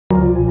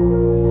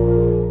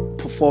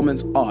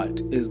performance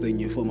art is the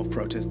new form of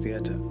protest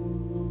theatre.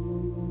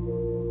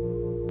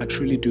 I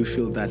truly do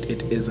feel that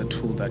it is a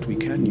tool that we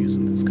can use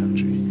in this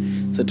country.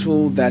 It's a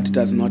tool that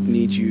does not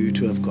need you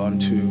to have gone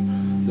to,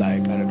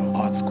 like, I don't know,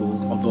 art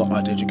school, although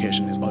art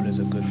education is always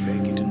a good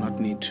thing. You do not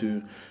need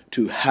to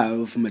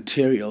have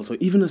materials or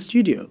even a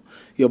studio.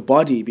 Your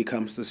body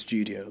becomes the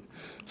studio.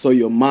 So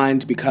your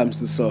mind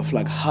becomes the sort of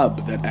like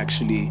hub that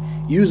actually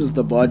uses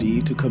the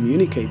body to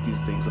communicate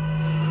these things.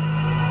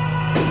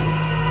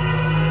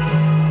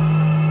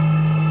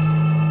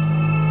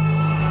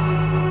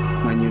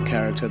 My new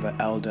character, the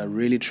Elder,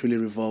 really truly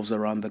revolves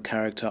around the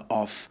character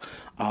of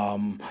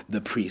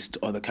the priest,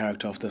 or the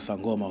character of the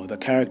Sangoma, or the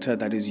character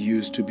that is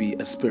used to be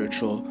a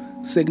spiritual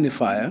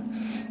signifier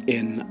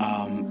in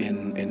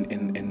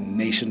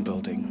nation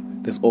building.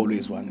 There's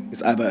always one.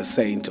 It's either a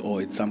saint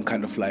or it's some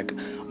kind of like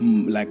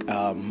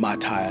a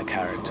martyr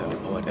character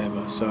or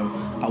whatever. So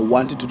I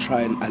wanted to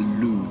try and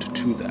allude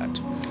to that,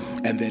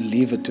 and then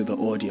leave it to the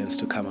audience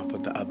to come up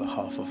with the other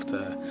half of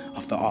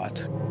the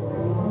art.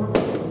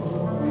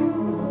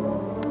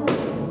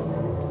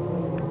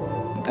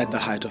 At the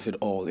height of it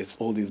all, it's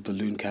all these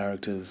balloon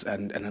characters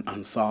and an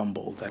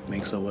ensemble that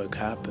makes the work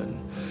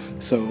happen.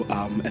 So,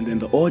 and then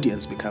the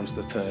audience becomes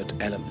the third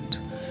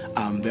element.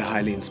 They're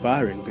highly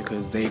inspiring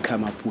because they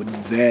come up with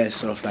their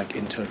sort of like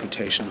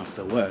interpretation of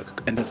the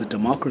work. And there's a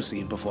democracy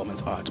in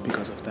performance art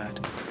because of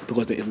that.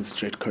 Because there isn't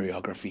strict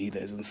choreography,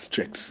 there isn't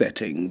strict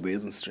setting, there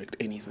isn't strict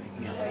anything.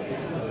 Yeah.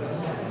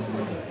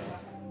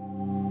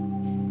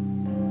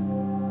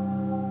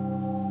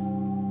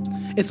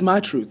 It's my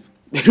truth.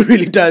 It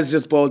really does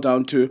just boil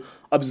down to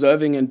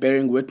observing and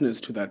bearing witness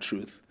to that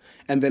truth.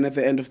 And then at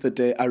the end of the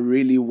day, I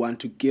really want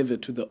to give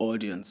it to the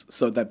audience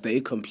so that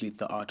they complete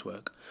the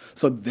artwork.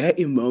 So their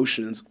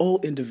emotions, all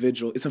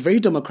individual, it's a very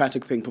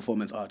democratic thing,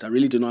 performance art. I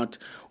really do not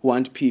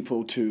want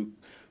people to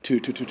be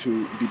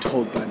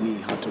told by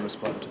me how to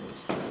respond to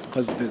this,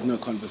 because there's no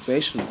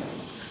conversation.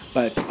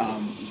 But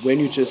when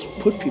you just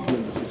put people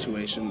in the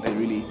situation, they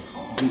really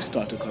do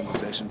start a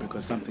conversation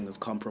because something is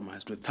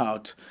compromised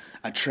without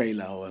a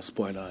trailer or a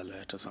spoiler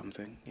alert or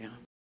something. Yeah.